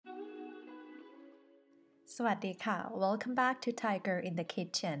สวัสดีค่ะ Welcome back to Tiger in the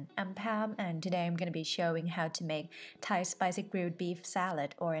Kitchen. I'm Pam and today I'm going to be showing how to make Thai spicy grilled beef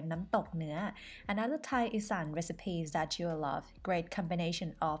salad or น้ำตกเนื้อ another Thai Isan recipes that you'll love. Great combination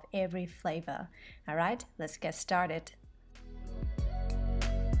of every flavor. Alright, let's get started.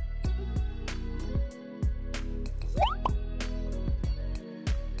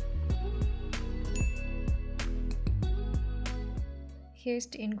 Here's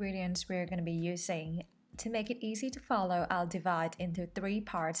the ingredients we're going to be using.To make it easy to follow, I'll divide into three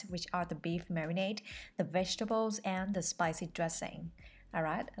parts, which are the beef marinade, the vegetables, and the spicy dressing.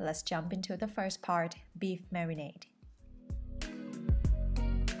 Alright, let's jump into the first part, beef marinade.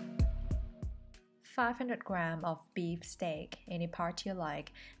 500 grams of beef steak, any part you like.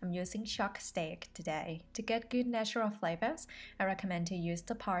 I'm using chuck steak today. To get good natural flavors, I recommend to use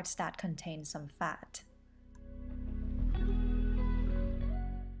the parts that contain some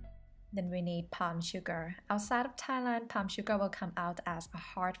fat.Then we need palm sugar. Outside of Thailand, palm sugar will come out as a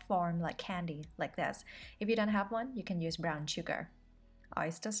hard form like candy, like this. If you don't have one, you can use brown sugar.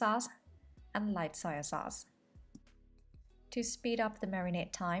 Oyster sauce and light soy sauce. To speed up the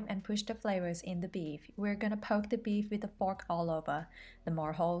marinade time and push the flavors in the beef, we're gonna poke the beef with a fork all over. The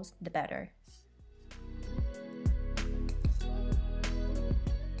more holes, the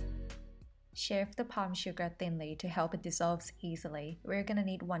better.Shave the palm sugar thinly to help it dissolve easily. We're gonna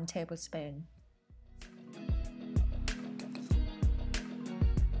need 1 tablespoon.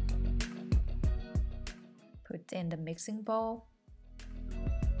 Put in the mixing bowl.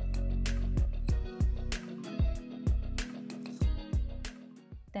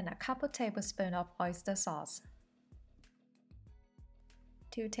 Then a couple tablespoons of oyster sauce.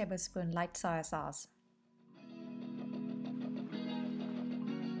 2 tablespoons light soy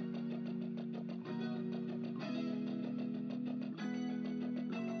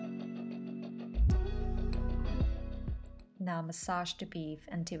massage the beef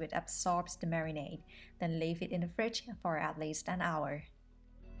until it absorbs the marinade, then leave it in the fridge for at least an hour.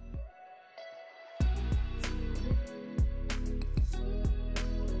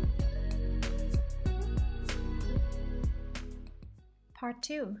 Part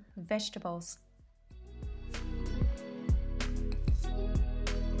 2. Vegetables.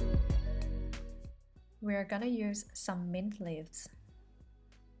 We're gonna use some mint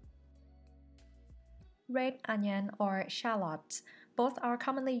leaves.Red onion or shallots. Both are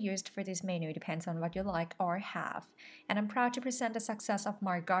commonly used for this menu, depends on what you like or have. And I'm proud to present the success of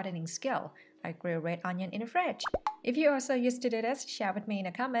my gardening skill. I grew red onion in the fridge. If you also used to do this, share with me in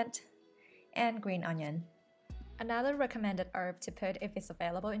a comment. And green onion. Another recommended herb to put if it's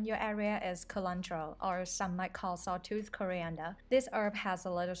available in your area is cilantro, or some might call sawtooth coriander. This herb has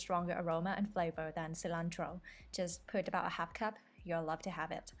a little stronger aroma and flavor than cilantro. Just put about a half cup, you'll love to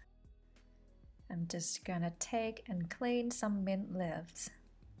have it.I'm just gonna take and clean some mint leaves.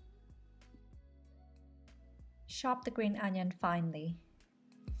 Chop the green onion finely.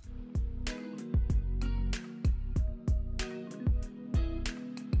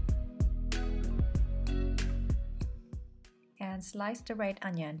 And slice the red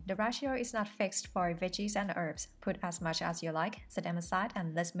onion. The ratio is not fixed for veggies and herbs. Put as much as you like, set them aside, and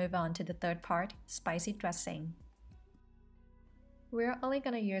let's move on to the third part, spicy dressing.We're only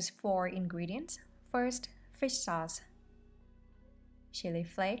gonna use 4 ingredients. First, fish sauce, chili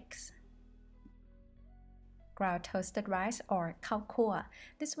flakes, ground toasted rice or ข้าวคั่ว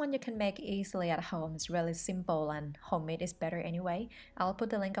This one you can make easily at home. It's really simple and homemade is better anyway. I'll put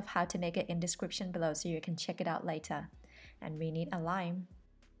the link of how to make it in description below so you can check it out later. And we need a lime.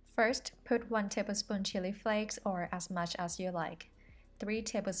 First, put 1 tablespoon chili flakes or as much as you like. 3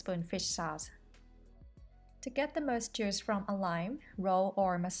 tablespoon fish sauce.To get the most juice from a lime, roll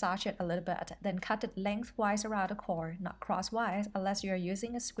or massage it a little bit, then cut it lengthwise around the core, not crosswise unless you're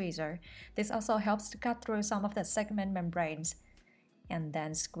using a squeezer. This also helps to cut through some of the segment membranes. And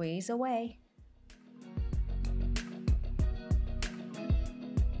then squeeze away.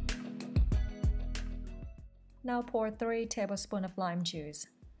 Now pour 3 tablespoons of lime juice.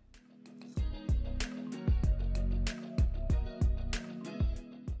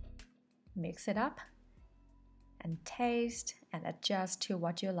 Mix it up.And taste and adjust to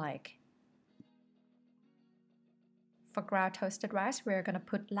what you like. For ground toasted rice, we're gonna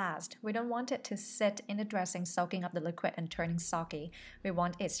put last. We don't want it to sit in the dressing soaking up the liquid and turning soggy. We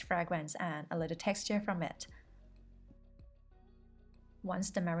want its fragrance and a little texture from it. Once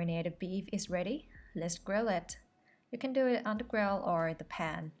the marinated beef is ready, let's grill it. You can do it on the grill or the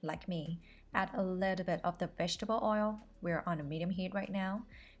pan, like me. Add a little bit of the vegetable oil. We're on a medium heat right now,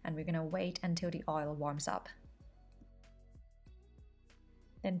 and we're gonna wait until the oil warms up.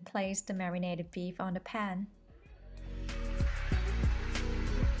 Then place the marinated beef on the pan.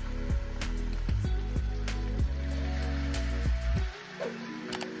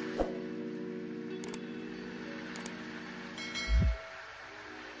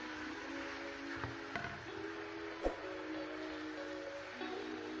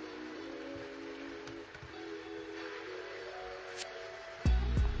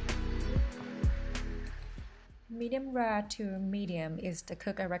 Medium rare to medium is the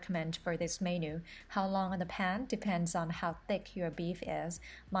cook I recommend for this menu. How long on the pan depends on how thick your beef is.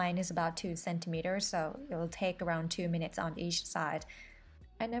 Mine is about 2 centimeters, so it will take around 2 minutes on each side.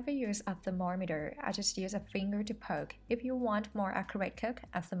 I never use a thermometer, I just use a finger to poke. If you want more accurate cook,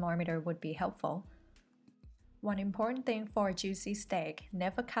 a thermometer would be helpful. One important thing for a juicy steak,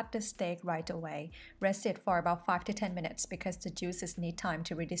 never cut the steak right away. Rest it for about 5 to 10 minutes because the juices need time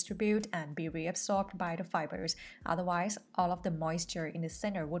to redistribute and be reabsorbed by the fibers. Otherwise, all of the moisture in the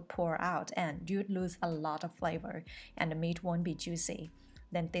center would pour out and you'd lose a lot of flavor and the meat won't be juicy.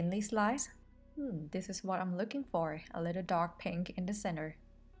 Then thinly slice. This is what I'm looking for, a little dark pink in the center.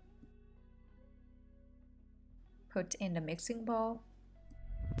 Put in the mixing bowl.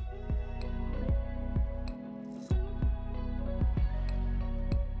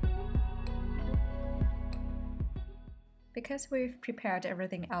 Because we've prepared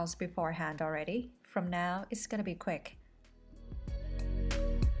everything else beforehand already, from now it's gonna be quick.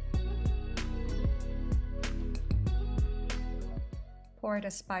 Pour the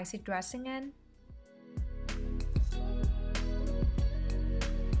spicy dressing in.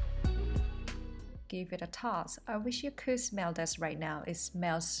 Give it a toss. I wish you could smell this right now. It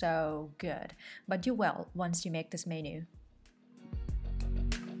smells so good, but you will once you make this menu.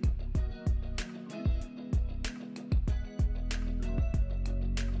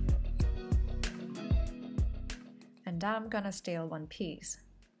 And I'm gonna steal one piece.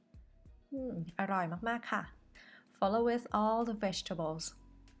 อร่อยมากๆค่ะ Follow with all the vegetables.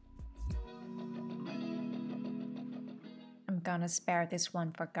 I'm gonna spare this one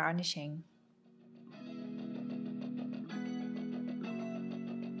for garnishing.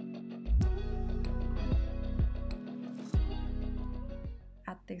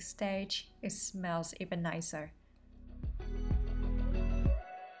 At this stage, it smells even nicer.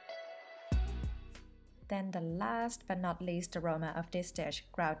 Then the last but not least aroma of this dish,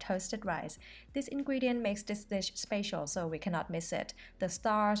 ground toasted rice. This ingredient makes this dish special, so we cannot miss it. The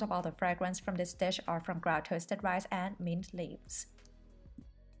stars of all the fragrance from this dish are from ground toasted rice and mint leaves.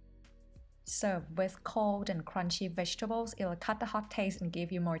 Serve with cold and crunchy vegetables. It'll cut the hot taste and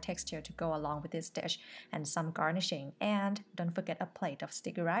give you more texture to go along with this dish, and some garnishing. And don't forget a plate of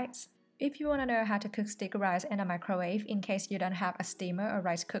sticky rice. If you want to know how to cook sticky rice in a microwave in case you don't have a steamer or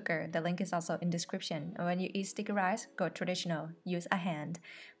rice cooker, the link is also in description. When you eat sticky rice, go traditional, use a hand.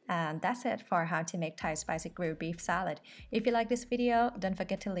 And that's it for how to make Thai spicy grilled beef salad. If you like this video, don't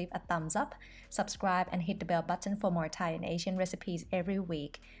forget to leave a thumbs up, subscribe and hit the bell button for more Thai and Asian recipes every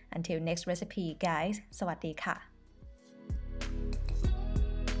week. Until next recipe, guys, สวัสดีค่ะ